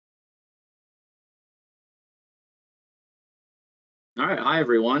All right, hi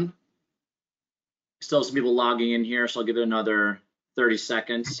everyone. Still have some people logging in here, so I'll give it another 30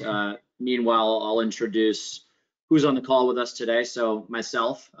 seconds. Meanwhile, I'll introduce who's on the call with us today. So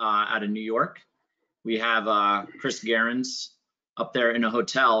myself out of New York. We have Chris Gerrans up there in a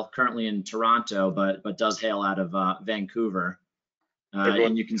hotel, currently in Toronto, but does hail out of Vancouver.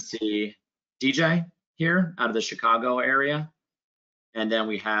 And you can see DJ here out of the Chicago area. And then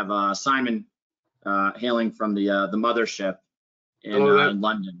we have Simon hailing from the mothership in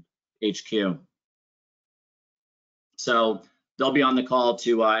London, HQ. So they'll be on the call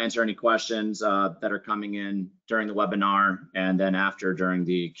to answer any questions that are coming in during the webinar and then after during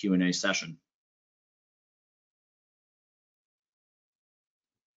the Q&A session.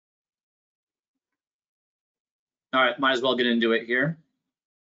 All right, might as well get into it here.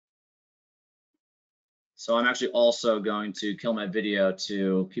 So I'm actually also going to kill my video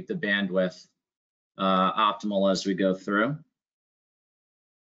to keep the bandwidth optimal as we go through.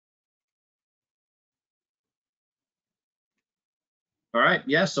 All right,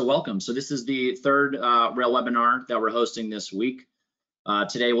 yeah, so welcome. So this is the third rail webinar that we're hosting this week.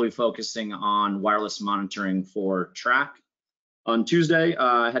 Today we'll be focusing on wireless monitoring for track. On Tuesday,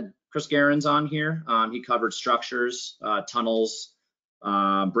 I had Chris Gerrans on here. He covered structures, tunnels,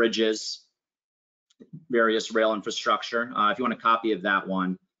 bridges, various rail infrastructure. If you want a copy of that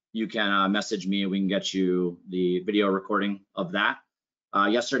one, you can message me and we can get you the video recording of that.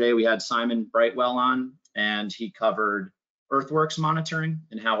 Yesterday we had Simon Brightwell on, and he covered earthworks monitoring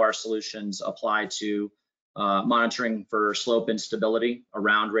and how our solutions apply to monitoring for slope instability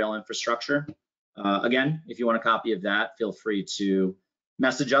around rail infrastructure. Again, if you want a copy of that, feel free to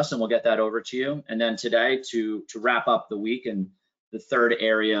message us and we'll get that over to you. And then today, to wrap up the week, and the third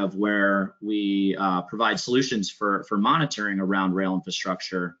area of where we provide solutions for monitoring around rail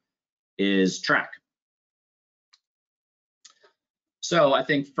infrastructure is track. So I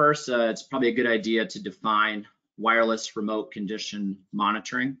think first, it's probably a good idea to define wireless remote condition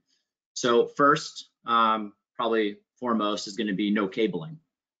monitoring. So first, probably foremost, is going to be no cabling.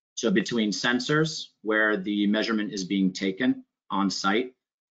 So between sensors where the measurement is being taken on site,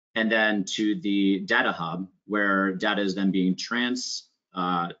 and then to the data hub where data is then being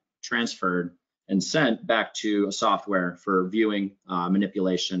transferred and sent back to a software for viewing,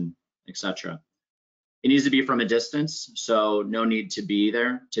 manipulation, etc. It needs to be from a distance, so no need to be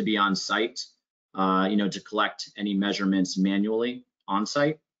there to be on site, to collect any measurements manually on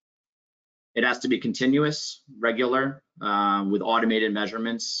site. It has to be continuous, regular, with automated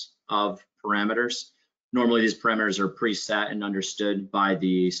measurements of parameters. Normally these parameters are preset and understood by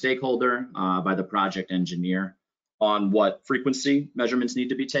the stakeholder, by the project engineer, on what frequency measurements need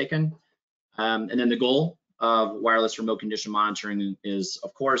to be taken. And then the goal of wireless remote condition monitoring is,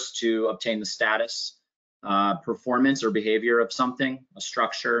 of course, to obtain the status, performance or behavior of something, a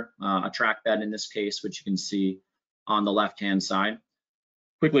structure, a track bed in this case, which you can see on the left-hand side.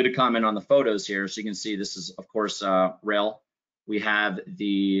 Quickly to comment on the photos here, so you can see this is, of course, rail. We have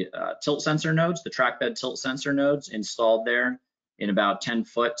the tilt sensor nodes, the track bed tilt sensor nodes installed there in about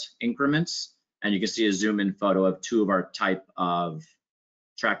 10-foot increments. And you can see a zoom-in photo of two of our type of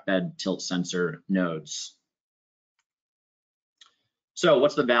track bed tilt sensor nodes. So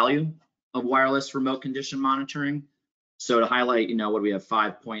what's the value of wireless remote condition monitoring? So to highlight, what do we have?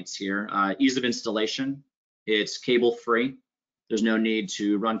 5 points here. Ease of installation. It's cable free. There's no need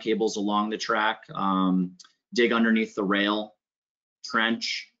to run cables along the track, dig underneath the rail,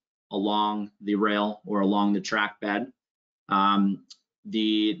 trench along the rail or along the track bed.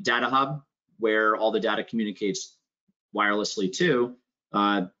 The data hub, where all the data communicates wirelessly to,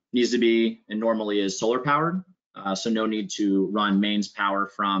 needs to be, and normally is, solar powered. So no need to run mains power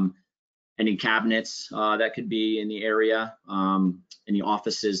from any cabinets that could be in the area, any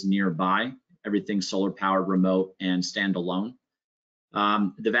offices nearby. Everything's solar powered, remote, and standalone.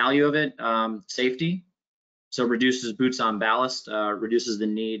 The value of it, safety. So reduces boots on ballast, reduces the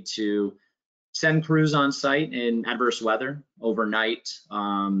need to send crews on site in adverse weather overnight,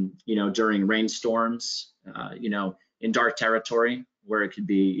 during rainstorms, in dark territory where it could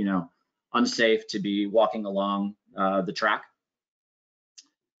be, unsafe to be walking along the track.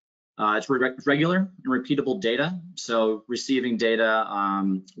 It's regular and repeatable data. So receiving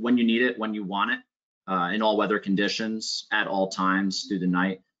data when you need it, when you want it, in all weather conditions, at all times through the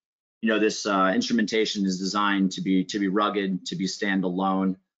night. This instrumentation is designed to be rugged, to be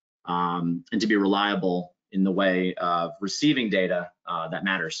standalone, and to be reliable in the way of receiving data that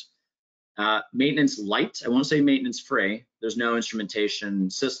matters. Maintenance light, I won't say maintenance free. There's no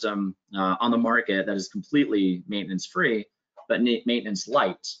instrumentation system on the market that is completely maintenance free, but maintenance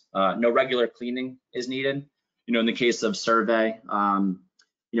light. No regular cleaning is needed. In the case of survey,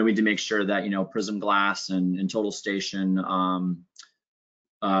 we need to make sure that, prism glass and total station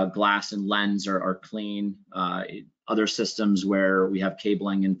glass and lens are clean. Other systems where we have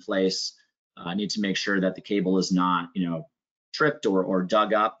cabling in place need to make sure that the cable is not, tripped or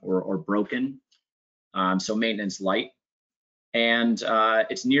dug up or broken. So maintenance light. And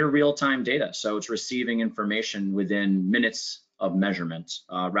it's near real-time data. So it's receiving information within minutes of measurement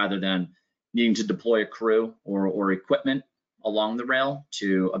rather than needing to deploy a crew or equipment along the rail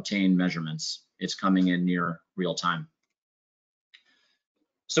to obtain measurements. It's coming in near real time.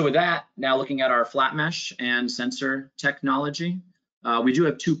 So with that, now looking at our flat mesh and sensor technology, we do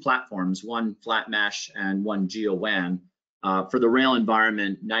have two platforms, one flat mesh and one GeoWAN. For the rail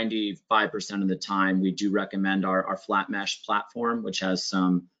environment, 95% of the time, we do recommend our flat mesh platform, which has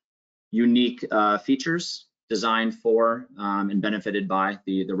some unique features designed for and benefited by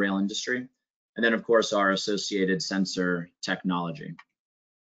the rail industry. And then, of course, our associated sensor technology.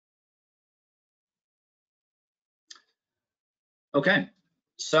 Okay,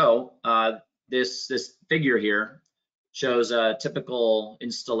 so this figure here shows a typical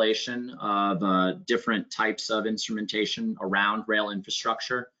installation of different types of instrumentation around rail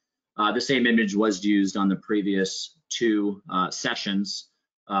infrastructure. The same image was used on the previous two sessions.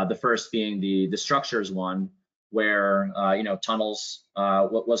 The first being the structures one, where tunnels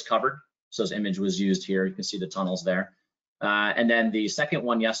was covered. So this image was used here. You can see the tunnels there. And then the second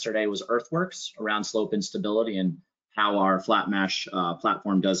one yesterday was earthworks around slope instability, and how our flat mesh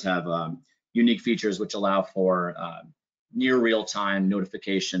platform does have unique features which allow for near real-time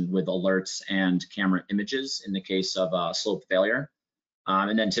notification with alerts and camera images in the case of slope failure.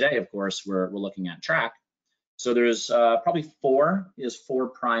 And then today, of course, we're looking at track. So there's probably four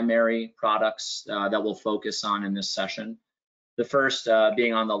primary products that we'll focus on in this session. The first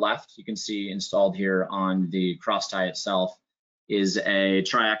being on the left, you can see installed here on the cross tie itself is a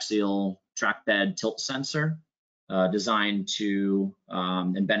triaxial track bed tilt sensor designed to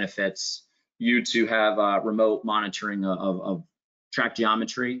and benefits you to have remote monitoring of track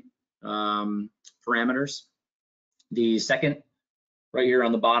geometry parameters. The second, right here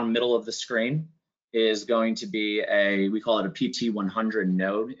on the bottom middle of the screen, is going to be we call it a PT100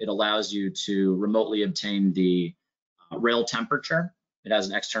 node. It allows you to remotely obtain the rail temperature. It has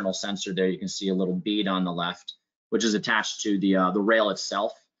an external sensor there. You can see a little bead on the left, which is attached to the rail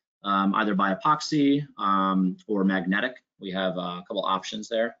itself, either by epoxy or magnetic. We have a couple options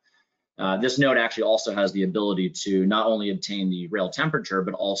there. This node actually also has the ability to not only obtain the rail temperature,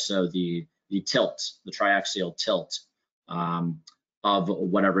 but also the tilt, the triaxial tilt of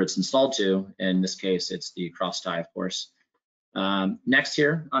whatever it's installed to. In this case, it's the cross tie, of course. Next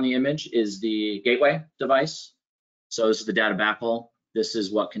here on the image is the gateway device. So this is the data backhaul. This is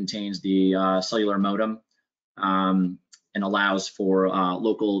what contains the cellular modem and allows for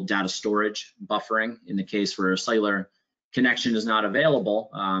local data storage buffering. In the case where a cellular connection is not available,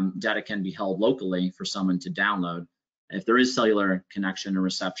 data can be held locally for someone to download. If there is cellular connection or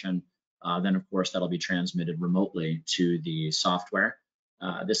reception, then of course that'll be transmitted remotely to the software.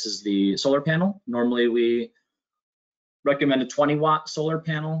 This is the solar panel. Normally we recommend a 20-watt solar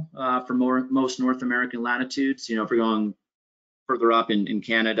panel for most North American latitudes. If we're going further up in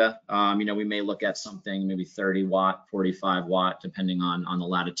Canada, we may look at something maybe 30-watt, 45-watt, depending on the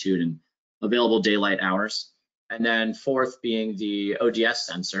latitude and available daylight hours. And then fourth being the ODS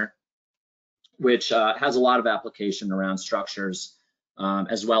sensor, which has a lot of application around structures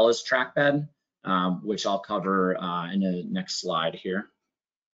as well as track bed, which I'll cover in the next slide here.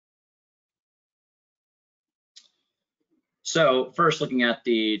 So first, looking at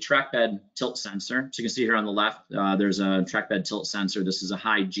the track bed tilt sensor. So you can see here on the left, there's a track bed tilt sensor. This is a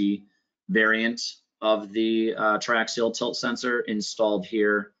high G variant of the triaxial tilt sensor installed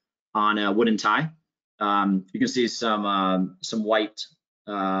here on a wooden tie. You can see some white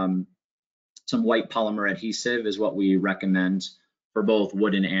polymer adhesive is what we recommend for both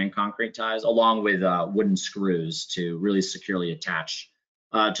wooden and concrete ties, along with wooden screws to really securely attach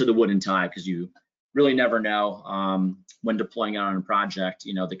to the wooden tie, because you really never know when deploying it on a project,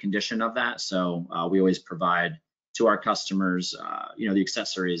 the condition of that. So we always provide to our customers, the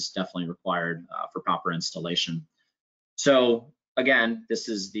accessories definitely required for proper installation. So again, this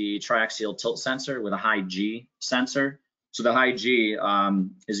is the triaxial tilt sensor with a high G sensor. So the high G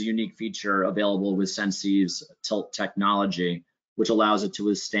is a unique feature available with Senseive's tilt technology, which allows it to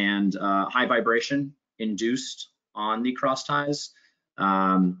withstand high vibration induced on the cross ties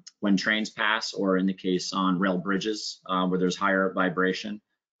when trains pass, or in the case on rail bridges where there's higher vibration.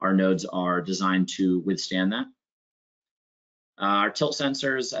 Our nodes are designed to withstand that. Our tilt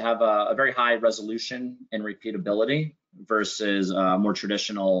sensors have a very high resolution and repeatability versus more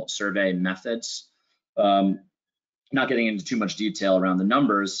traditional survey methods. Not getting into too much detail around the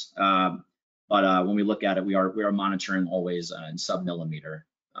numbers, but when we look at it, we are monitoring always in sub-millimeter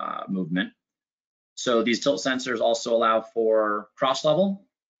movement. So these tilt sensors also allow for cross-level,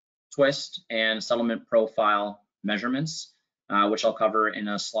 twist, and settlement profile measurements, which I'll cover in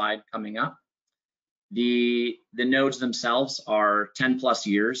a slide coming up. The nodes themselves are 10 plus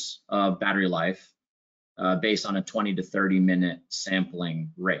years of battery life based on a 20 to 30 minute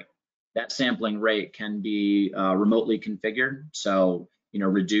sampling rate. That sampling rate can be remotely configured, so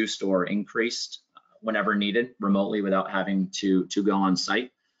reduced or increased whenever needed remotely without having to go on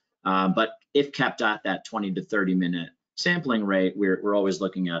site. But if kept at that 20 to 30 minute sampling rate, we're always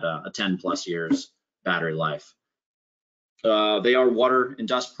looking at a 10 plus years battery life. They are water and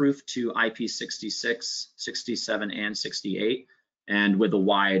dust proof to IP66, 67, and 68, and with a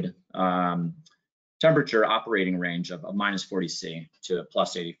wide temperature operating range of -40°C to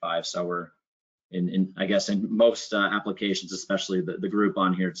 +85. So we're I guess in most applications, especially the group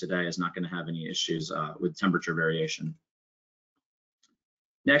on here today, is not going to have any issues with temperature variation.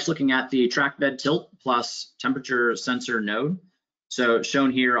 Next, looking at the track bed tilt plus temperature sensor node. So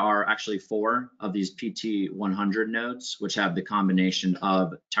shown here are actually 4 of these PT100 nodes, which have the combination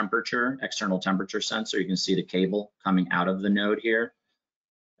of temperature, external temperature sensor. You can see the cable coming out of the node here,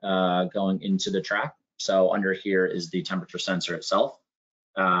 going into the track. So under here is the temperature sensor itself.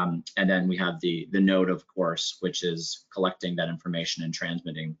 And then we have the node, of course, which is collecting that information and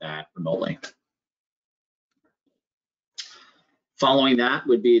transmitting that remotely. Following that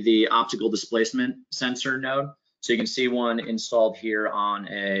would be the optical displacement sensor node. So you can see one installed here on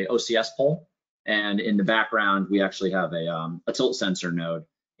a OCS pole, and in the background we actually have a tilt sensor node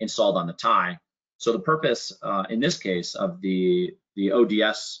installed on the tie. So the purpose in this case of the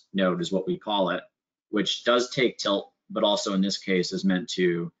ODS node is what we call it, which does take tilt, but also in this case is meant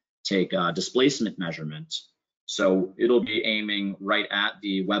to take displacement measurements. So it'll be aiming right at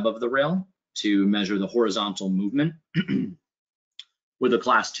the web of the rail to measure the horizontal movement with a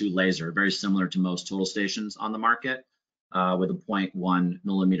class 2 laser, very similar to most total stations on the market, with a 0.1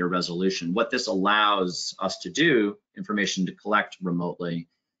 millimeter resolution. What this allows us to do, information to collect remotely,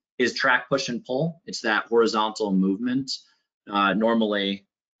 is track push and pull. It's that horizontal movement, normally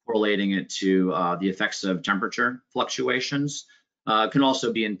correlating it to the effects of temperature fluctuations. Can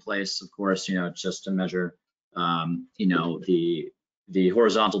also be in place, of course, just to measure, the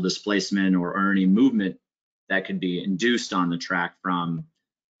horizontal displacement or any movement that could be induced on the track from,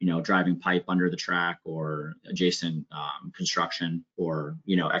 driving pipe under the track or adjacent construction or,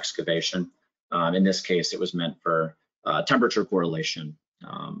 excavation. In this case, it was meant for temperature correlation,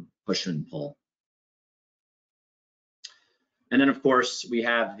 push and pull. And then, of course, we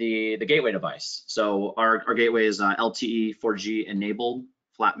have the gateway device. So our gateway is LTE 4G enabled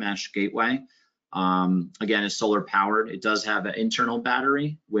flat mesh gateway. Again, it's solar powered. It does have an internal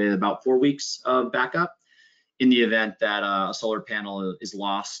battery with about 4 weeks of backup in the event that a solar panel is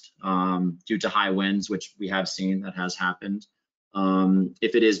lost due to high winds, which we have seen that has happened.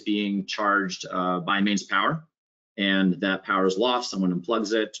 If it is being charged by mains power and that power is lost, someone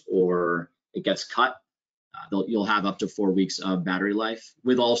unplugs it or it gets cut, you'll have up to 4 weeks of battery life,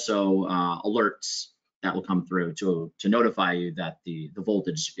 with also alerts that will come through to notify you that the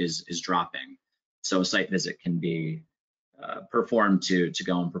voltage is dropping. So a site visit can be performed to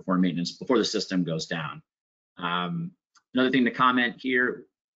go and perform maintenance before the system goes down. Another thing to comment here,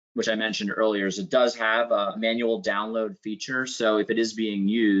 which I mentioned earlier, is it does have a manual download feature. So if it is being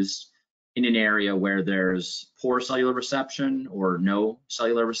used in an area where there's poor cellular reception or no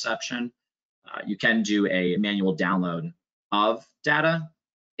cellular reception, you can do a manual download of data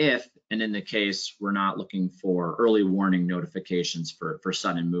if, and in the case, we're not looking for early warning notifications for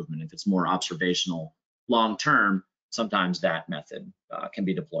sudden movement. If it's more observational long term, sometimes that method can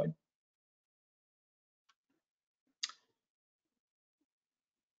be deployed.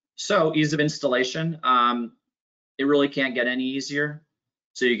 So ease of installation, it really can't get any easier.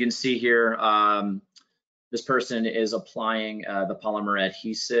 So you can see here, this person is applying the polymer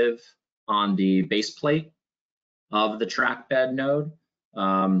adhesive on the base plate of the track bed node.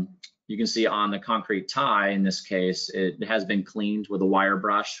 You can see on the concrete tie, in this case, it has been cleaned with a wire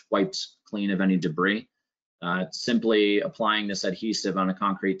brush, wiped clean of any debris. Simply applying this adhesive on a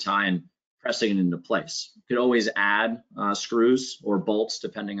concrete tie and pressing it into place. You could always add screws or bolts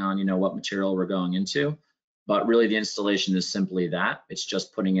depending on what material we're going into, but really the installation is simply that. It's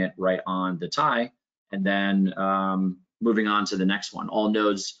just putting it right on the tie and then moving on to the next one. All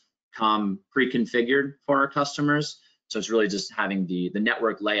nodes come pre-configured for our customers, So it's really just having the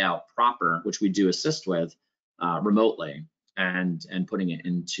network layout proper, which we do assist with remotely, and putting it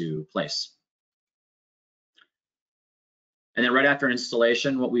into place. And then right after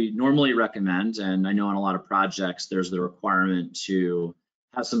installation, what we normally recommend, and I know on a lot of projects, there's the requirement to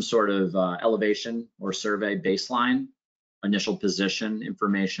have some sort of elevation or survey baseline, initial position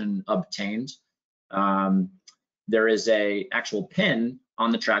information obtained. There is a actual pin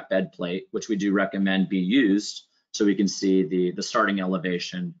on the track bed plate, which we do recommend be used so we can see the starting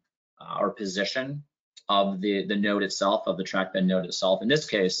elevation or position of the node itself, of the track bed node itself. In this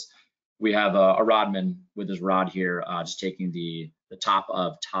case, we have a rodman with his rod here, just taking the top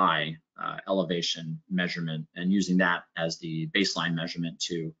of tie elevation measurement and using that as the baseline measurement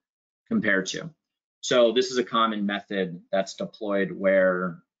to compare to. So this is a common method that's deployed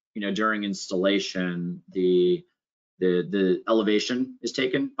where, during installation, the elevation is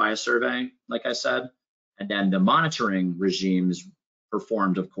taken by a survey, like I said, and then the monitoring regime is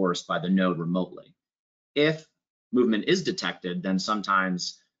performed, of course, by the node remotely. If movement is detected, then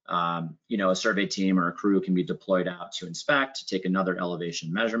sometimes a survey team or a crew can be deployed out to inspect, to take another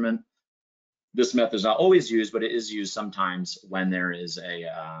elevation measurement. This method is not always used, but it is used sometimes when there is a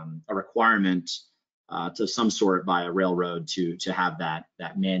requirement to some sort by a railroad to have that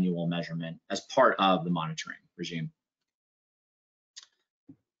manual measurement as part of the monitoring regime.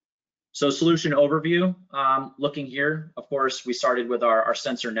 So solution overview, looking here, of course, we started with our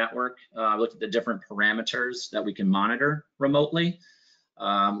sensor network, looked at the different parameters that we can monitor remotely.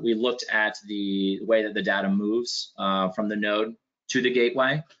 We looked at the way that the data moves from the node to the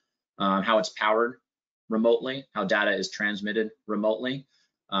gateway, how it's powered remotely, how data is transmitted remotely.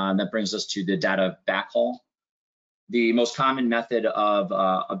 That brings us to the data backhaul. The most common method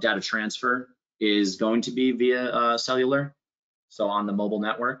of data transfer is going to be via cellular, so on the mobile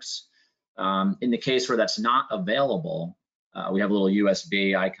networks. In the case where that's not available, we have a little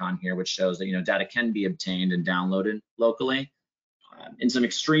USB icon here which shows that data can be obtained and downloaded locally. In some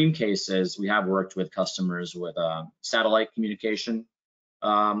extreme cases, we have worked with customers with satellite communication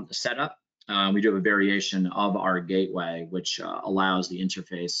setup. We do have a variation of our gateway, which allows the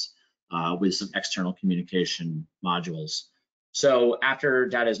interface with some external communication modules. So after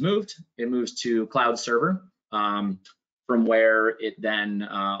data is moved, it moves to cloud server, from where it then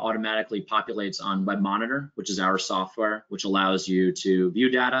automatically populates on Web Monitor, which is our software, which allows you to view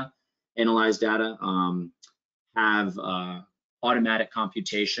data, analyze data, have automatic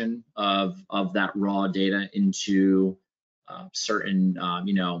computation of that raw data into certain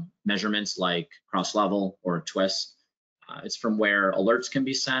measurements like cross level or twist. It's from where alerts can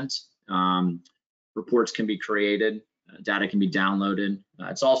be sent, reports can be created, data can be downloaded.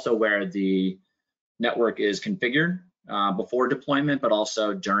 It's also where the network is configured before deployment, but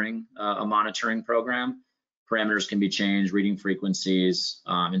also during a monitoring program. Parameters can be changed, reading frequencies,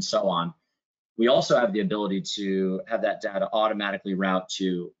 and so on. We also have the ability to have that data automatically route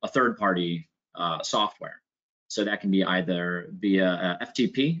to a third-party software. So that can be either via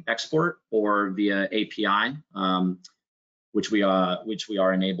FTP export or via API, which we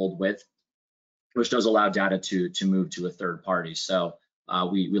are enabled with, which does allow data to move to a third party. So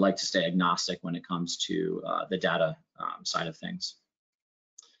we like to stay agnostic when it comes to the data side of things.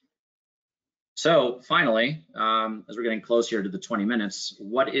 So finally, as we're getting close here to the 20 minutes,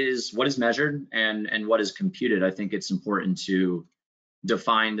 what is measured and what is computed? I think it's important to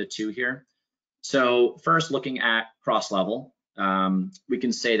define the two here. So first, looking at cross level, we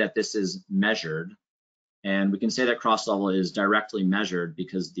can say that this is measured, and we can say that cross level is directly measured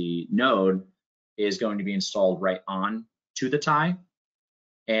because the node is going to be installed right on to the tie.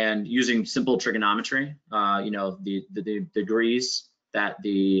 And using simple trigonometry, the degrees that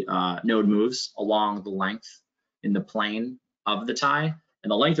the node moves along the length in the plane of the tie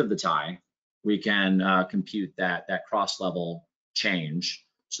and the length of the tie, we can compute that cross level change.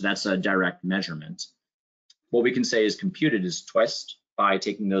 So that's a direct measurement. What we can say is computed is twist by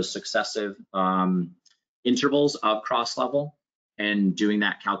taking those successive intervals of cross level and doing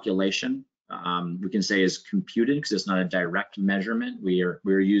that calculation. We can say is computed because it's not a direct measurement.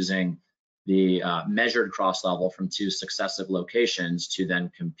 We're using the measured cross level from two successive locations to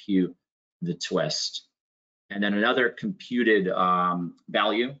then compute the twist. And then another computed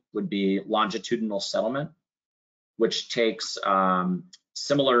value would be longitudinal settlement, which takes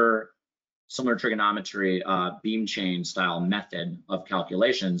similar trigonometry beam chain style method of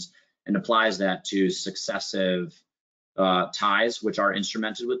calculations and applies that to successive ties, which are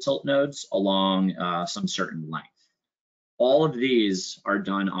instrumented with tilt nodes along some certain length. All of these are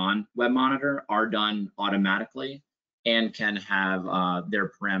done on Web Monitor, are done automatically. and can have their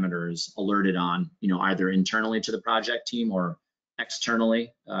parameters alerted on, either internally to the project team or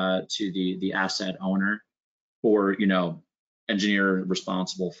externally to the asset owner, or engineer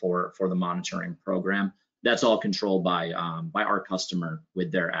responsible for the monitoring program. That's all controlled by our customer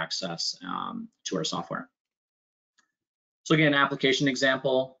with their access to our software. So again, application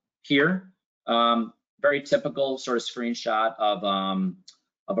example here. Very typical sort of screenshot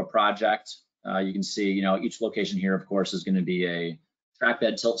of a project. You can see, each location here, of course, is going to be a track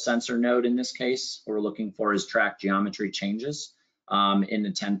bed tilt sensor node. In this case, what we're looking for is track geometry changes in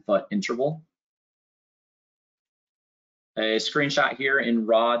the 10-foot interval. A screenshot here in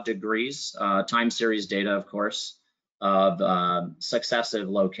raw degrees, time series data, of course, of successive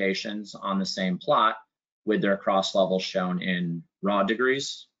locations on the same plot with their cross levels shown in raw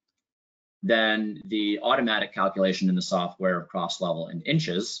degrees. Then the automatic calculation in the software of cross level in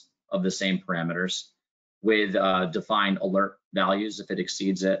inches of the same parameters with defined alert values. If it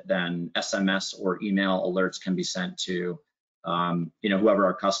exceeds it, then SMS or email alerts can be sent to whoever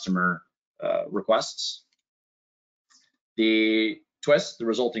our customer requests. The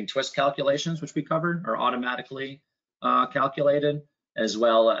resulting twist calculations, which we covered, are automatically calculated, as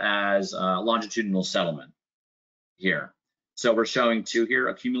well as longitudinal settlement here. So we're showing two here: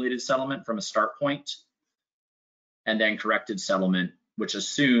 accumulated settlement from a start point, and then corrected settlement, which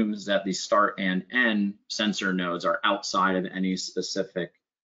assumes that the start and end sensor nodes are outside of any specific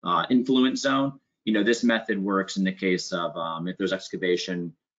influence zone. This method works in the case of if there's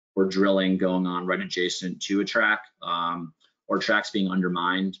excavation or drilling going on right adjacent to a track, or tracks being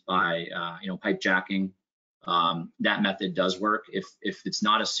undermined by pipe jacking. That method does work. If it's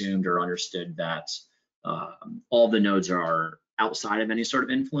not assumed or understood that all the nodes are outside of any sort of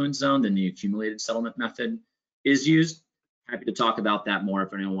influence zone, then the accumulated settlement method is used. Happy to talk about that more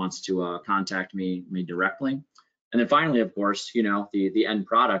if anyone wants to contact me directly. And then finally, of course, the end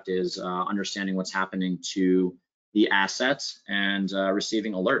product is understanding what's happening to the assets and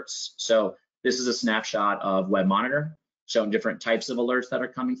receiving alerts. So this is a snapshot of Web Monitor showing different types of alerts that are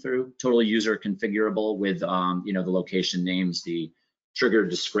coming through, totally user configurable with the location names, the trigger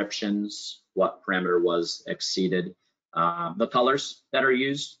descriptions, what parameter was exceeded, the colors that are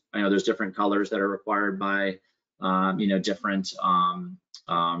used. I know there's different colors that are required by different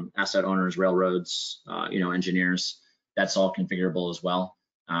asset owners, railroads, engineers. That's all configurable as well.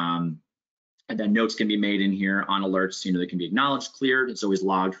 And then notes can be made in here on alerts. They can be acknowledged, cleared. It's always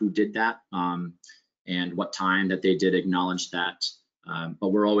logged who did that and what time that they did acknowledge that.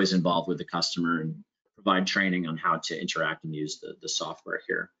 But we're always involved with the customer and provide training on how to interact and use the software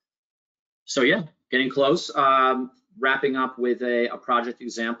here. So yeah, getting close. Wrapping up with a project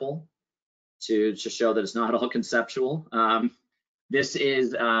example to show that it's not all conceptual. This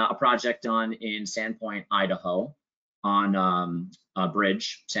is a project done in Sandpoint, Idaho, on a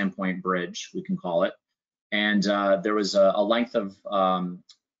bridge, Sandpoint Bridge, we can call it. And there was a length of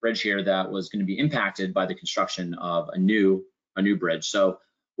bridge here that was going to be impacted by the construction of a new bridge. So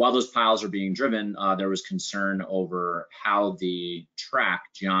while those piles are being driven, there was concern over how the track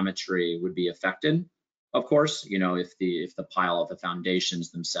geometry would be affected. Of course, if the pile of the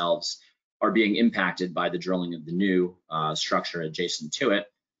foundations themselves are being impacted by the drilling of the new structure adjacent to it,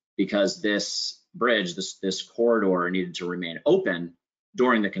 because this bridge, this corridor needed to remain open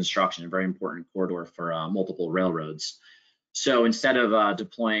during the construction, a very important corridor for multiple railroads. So instead of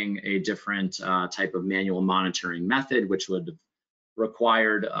deploying a different type of manual monitoring method, which would have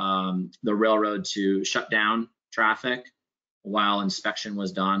required the railroad to shut down traffic while inspection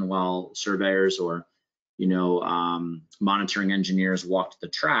was done, while surveyors or monitoring engineers walked the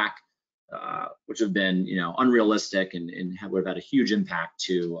track, which have been unrealistic and would have had a huge impact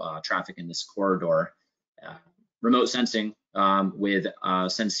to traffic in this corridor. Remote sensing with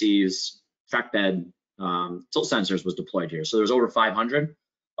Sensi's track bed tilt sensors was deployed here. So there's over 500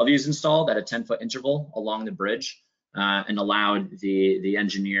 of these installed at a 10-foot interval along the bridge, and allowed the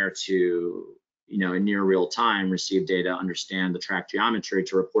engineer to in near real time receive data, understand the track geometry,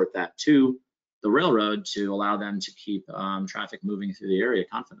 to report that to the railroad to allow them to keep traffic moving through the area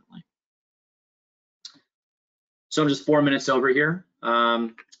confidently. So I'm just 4 minutes over here.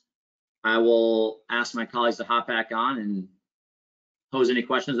 I will ask my colleagues to hop back on and pose any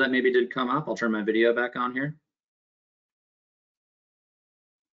questions that maybe did come up. I'll turn my video back on here.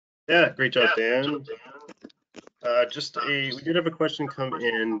 Yeah, great job, Dan. We did have a question come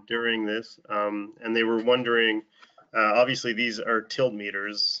in during this, and they were wondering, obviously these are tilt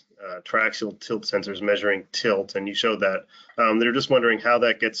meters, triaxial tilt sensors measuring tilt, and you showed that. They're just wondering how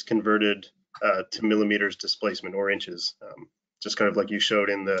that gets converted to millimeters displacement or inches, just kind of like you showed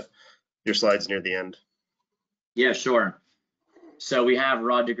in your slides near the end. Yeah, sure. So we have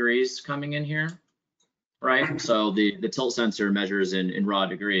raw degrees coming in here, right? So the tilt sensor measures in raw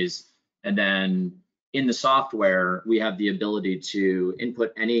degrees. And then in the software, we have the ability to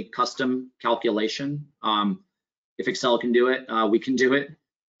input any custom calculation. If Excel can do it, we can do it.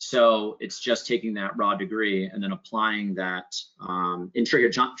 So it's just taking that raw degree and then applying that in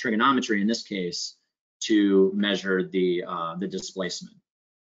trigonometry in this case to measure the displacement.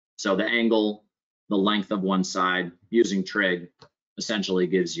 So the angle, the length of one side using trig essentially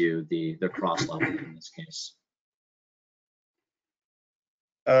gives you the cross level in this case.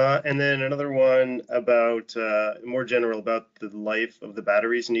 And then another one about more general about the life of the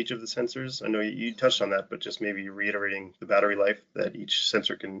batteries in each of the sensors. I know you touched on that, but just maybe reiterating the battery life that each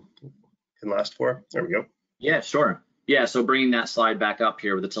sensor can last for. There we go. Yeah, sure. Yeah, so bringing that slide back up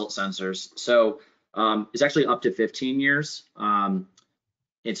here with the tilt sensors. So it's actually up to 15 years.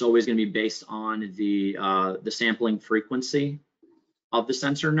 It's always going to be based on the sampling frequency of the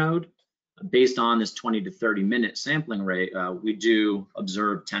sensor node. Based on this 20 to 30 minute sampling rate, we do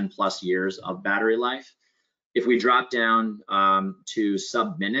observe 10 plus years of battery life. If we drop down to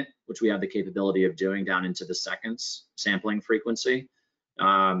sub-minute, which we have the capability of doing down into the seconds sampling frequency,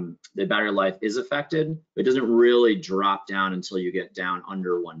 the battery life is affected. It doesn't really drop down until you get down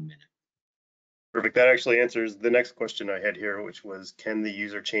under 1 minute. Perfect. That actually answers the next question I had here, which was, can the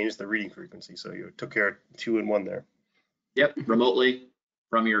user change the reading frequency? So you took care of 2 in 1 there. Yep, remotely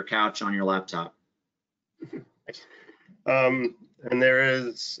from your couch on your laptop. And there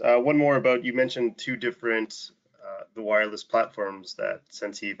is one more about, you mentioned 2 different the wireless platforms that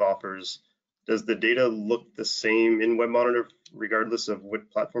Sensieve offers. Does the data look the same in WebMonitor regardless of what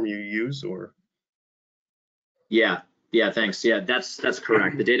platform you use, or? Yeah, thanks. Yeah, that's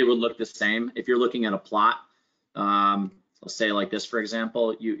correct. The data would look the same. If you're looking at a plot, let's say like this, for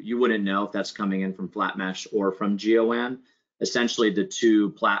example, you wouldn't know if that's coming in from Flatmesh or from GeoWAN. Essentially, the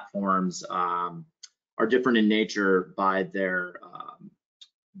 2 platforms are different in nature by their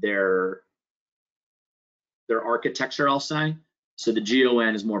architecture, I'll say. So the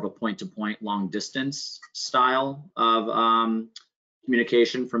GeoWAN is more of a point-to-point, long-distance style of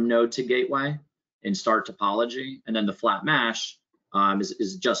communication from node to gateway in star topology, and then the Flatmesh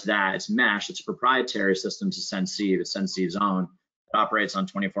is just that. It's mesh. It's a proprietary system to Sensieve. It's Sensieve's own. It operates on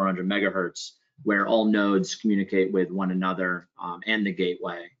 2400 megahertz, where all nodes communicate with one another and the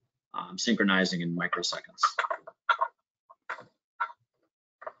gateway, synchronizing in microseconds.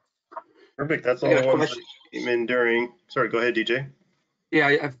 Perfect. That's all the ones that came in during. Sorry, go ahead, DJ. Yeah,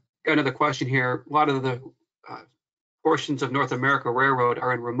 I've got another question here. A lot of the portions of North America Railroad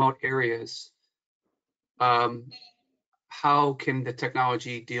are in remote areas. How can the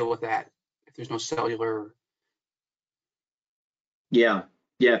technology deal with that if there's no cellular? Yeah,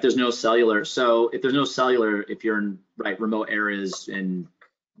 if there's no cellular. So if there's no cellular, if you're in remote areas in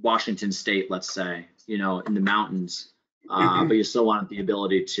Washington State, let's say, in the mountains, but you still want the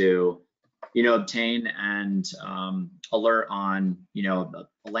ability to, obtain and alert on, a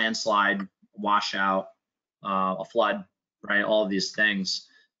landslide, washout, a flood, right? All of these things,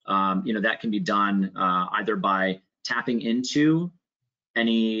 that can be done either by tapping into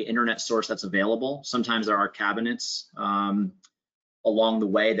any internet source that's available. Sometimes there are cabinets along the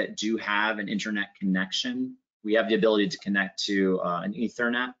way that do have an internet connection. We have the ability to connect to an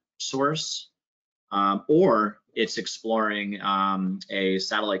Ethernet source, or it's exploring a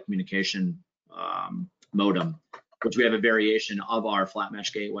satellite communication modem, which we have a variation of our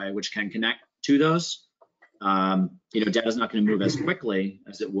Flatmesh gateway, which can connect to those. Data is not going to move as quickly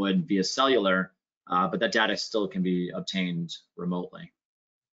as it would via cellular, but that data still can be obtained remotely.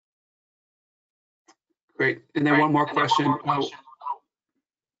 Great. And then one more question.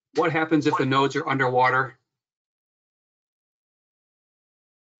 What happens if the nodes are underwater?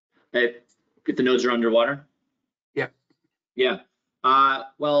 If the nodes are underwater? Yep. Yeah.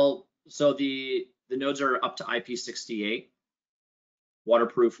 Well, so the nodes are up to IP68,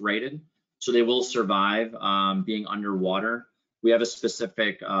 waterproof rated, so they will survive being underwater. We have a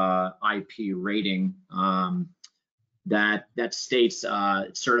specific IP rating that states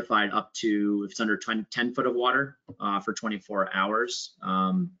it's certified up to, if it's under 10 foot of water for 24 hours,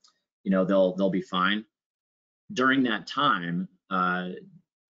 they'll be fine. During that time,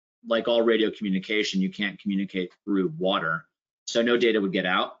 like all radio communication, you can't communicate through water, so no data would get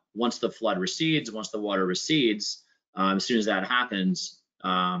out. Once the flood recedes, once the water recedes, as soon as that happens,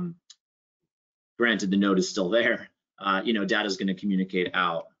 granted the node is still there, data is going to communicate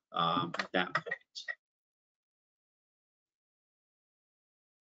out at that point.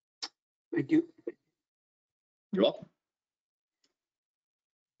 Thank you. You're welcome.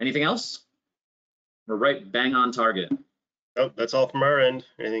 Anything else? we're right bang on target. Oh, that's all from our end.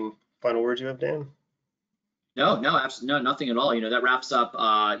 Anything final words you have, Dan? No, absolutely, no, nothing at all. You know, that wraps up,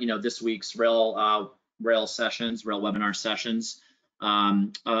 this week's rail webinar sessions.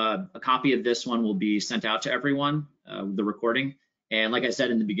 A copy of this one will be sent out to everyone, the recording. And like I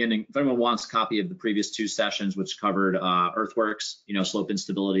said in the beginning, if anyone wants a copy of the previous 2 sessions, which covered earthworks, slope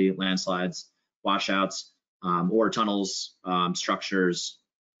instability, landslides, washouts, or tunnels, structures,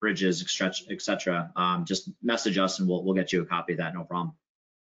 bridges, et cetera, just message us and we'll get you a copy of that, no problem.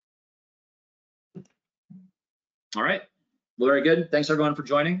 All right, well, very good. Thanks everyone for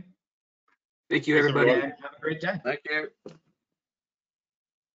joining. Thank you, Thanks, everybody. everyone. And have a great day. Thank you.